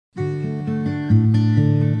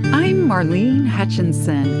Marlene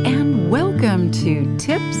Hutchinson, and welcome to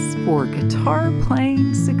Tips for Guitar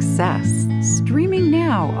Playing Success, streaming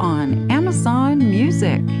now on Amazon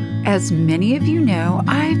Music. As many of you know,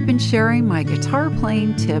 I've been sharing my guitar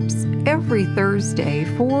playing tips every Thursday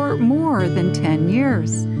for more than 10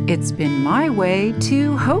 years. It's been my way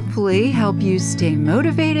to hopefully help you stay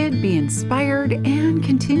motivated, be inspired, and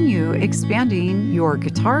continue expanding your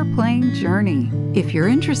guitar playing journey. If you're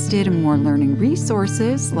interested in more learning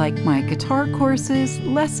resources like my guitar courses,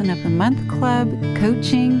 Lesson of the Month Club,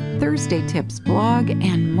 coaching, Thursday Tips blog,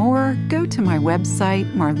 and more, go to my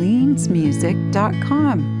website,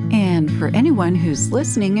 marlenesmusic.com. And for anyone who's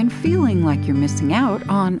listening and feeling like you're missing out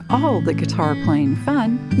on all the guitar playing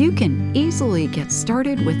fun, you can easily get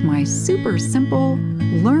started with my super simple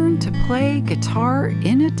Learn to Play Guitar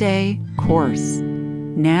in a Day course.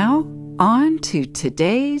 Now, on to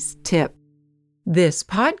today's tip. This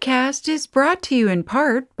podcast is brought to you in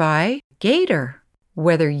part by Gator.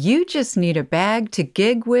 Whether you just need a bag to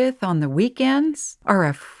gig with on the weekends, are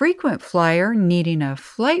a frequent flyer needing a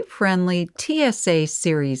flight-friendly TSA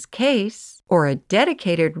Series case, or a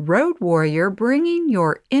dedicated road warrior bringing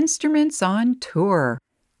your instruments on tour,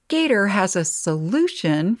 Gator has a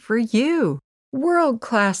solution for you.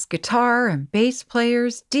 World-class guitar and bass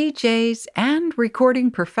players, DJs, and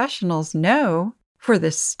recording professionals know, for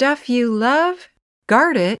the stuff you love,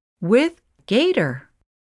 guard it with Gator.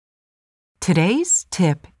 Today's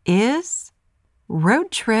tip is road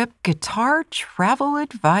trip guitar travel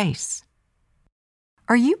advice.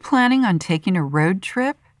 Are you planning on taking a road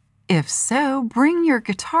trip? If so, bring your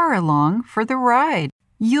guitar along for the ride.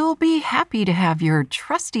 You'll be happy to have your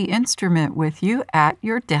trusty instrument with you at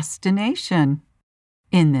your destination.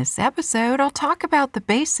 In this episode, I'll talk about the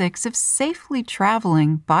basics of safely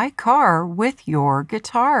traveling by car with your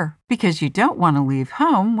guitar, because you don't want to leave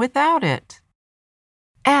home without it.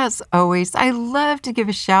 As always, I love to give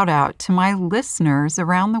a shout out to my listeners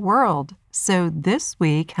around the world. So this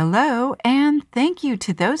week, hello and thank you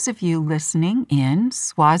to those of you listening in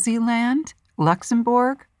Swaziland,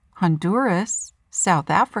 Luxembourg, Honduras,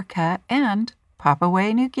 South Africa, and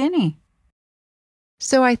Papua New Guinea.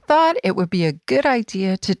 So I thought it would be a good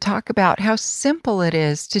idea to talk about how simple it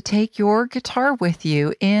is to take your guitar with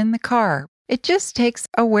you in the car. It just takes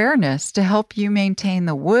awareness to help you maintain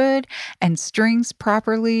the wood and strings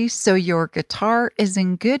properly so your guitar is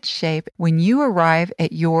in good shape when you arrive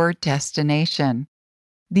at your destination.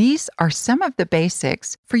 These are some of the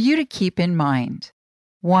basics for you to keep in mind.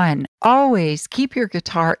 1. Always keep your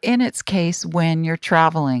guitar in its case when you're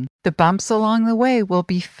traveling. The bumps along the way will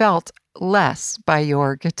be felt less by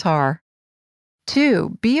your guitar.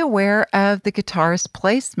 2. Be aware of the guitar's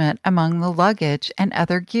placement among the luggage and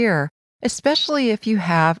other gear, especially if you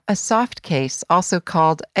have a soft case, also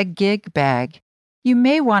called a gig bag. You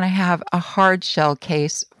may want to have a hard shell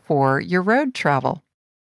case for your road travel.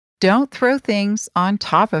 Don't throw things on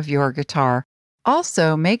top of your guitar.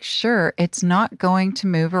 Also, make sure it's not going to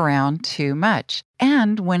move around too much.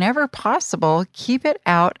 And whenever possible, keep it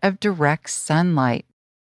out of direct sunlight.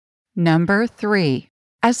 Number 3.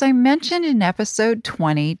 As I mentioned in episode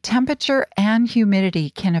 20, temperature and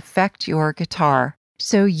humidity can affect your guitar.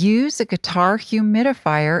 So use a guitar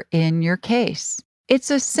humidifier in your case. It's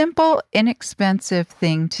a simple, inexpensive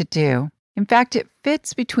thing to do. In fact, it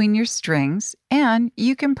fits between your strings, and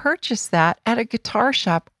you can purchase that at a guitar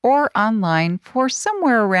shop or online for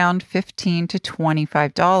somewhere around $15 to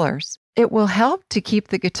 $25. It will help to keep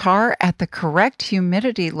the guitar at the correct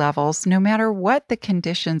humidity levels no matter what the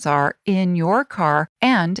conditions are in your car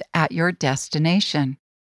and at your destination.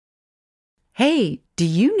 Hey, do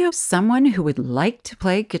you know someone who would like to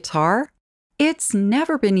play guitar? It's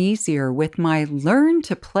never been easier with my Learn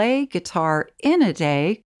to Play Guitar in a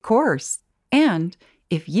Day course. And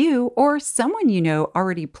if you or someone you know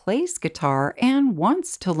already plays guitar and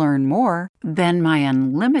wants to learn more, then my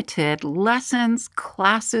unlimited lessons,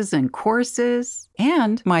 classes, and courses,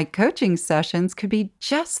 and my coaching sessions could be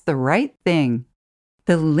just the right thing.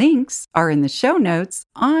 The links are in the show notes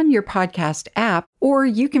on your podcast app, or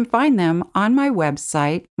you can find them on my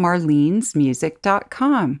website,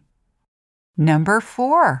 marlenesmusic.com. Number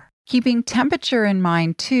 4. Keeping temperature in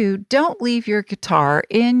mind too, don't leave your guitar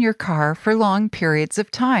in your car for long periods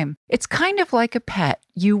of time. It's kind of like a pet.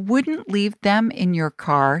 You wouldn't leave them in your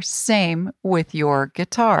car, same with your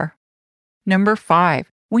guitar. Number 5.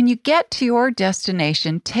 When you get to your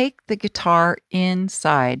destination, take the guitar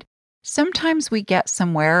inside. Sometimes we get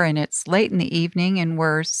somewhere and it's late in the evening and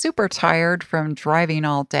we're super tired from driving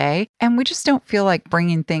all day and we just don't feel like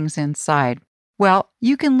bringing things inside. Well,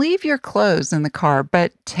 you can leave your clothes in the car,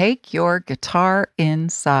 but take your guitar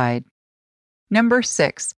inside. Number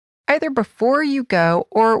 6. Either before you go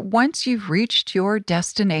or once you've reached your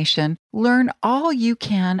destination, learn all you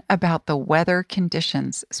can about the weather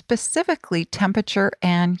conditions, specifically temperature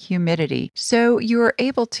and humidity, so you are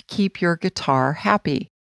able to keep your guitar happy.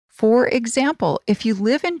 For example, if you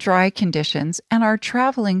live in dry conditions and are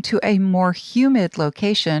traveling to a more humid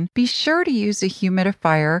location, be sure to use a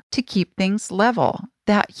humidifier to keep things level.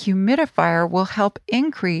 That humidifier will help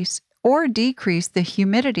increase or decrease the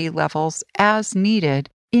humidity levels as needed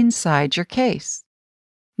inside your case.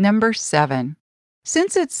 Number 7.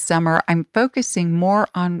 Since it's summer, I'm focusing more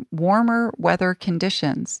on warmer weather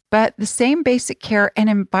conditions, but the same basic care and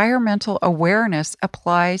environmental awareness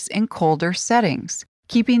applies in colder settings.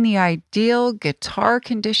 Keeping the ideal guitar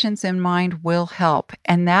conditions in mind will help,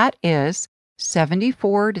 and that is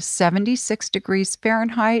 74 to 76 degrees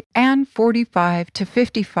Fahrenheit and 45 to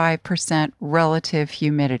 55% relative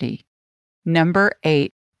humidity. Number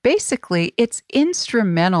 8. Basically, it's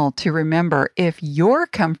instrumental to remember if you're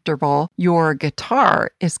comfortable, your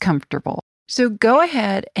guitar is comfortable. So go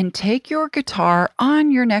ahead and take your guitar on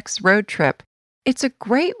your next road trip. It's a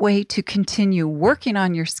great way to continue working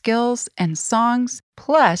on your skills and songs.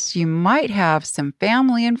 Plus, you might have some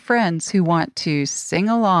family and friends who want to sing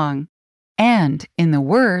along. And, in the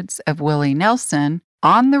words of Willie Nelson,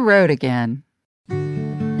 on the road again.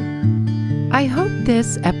 I hope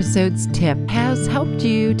this episode's tip has helped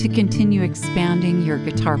you to continue expanding your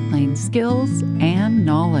guitar playing skills and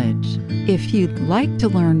knowledge. If you'd like to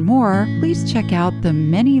learn more, please check out the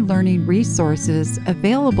many learning resources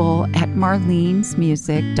available at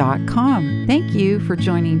marlenesmusic.com. Thank you for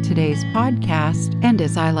joining today's podcast, and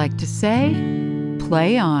as I like to say,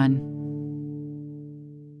 play on.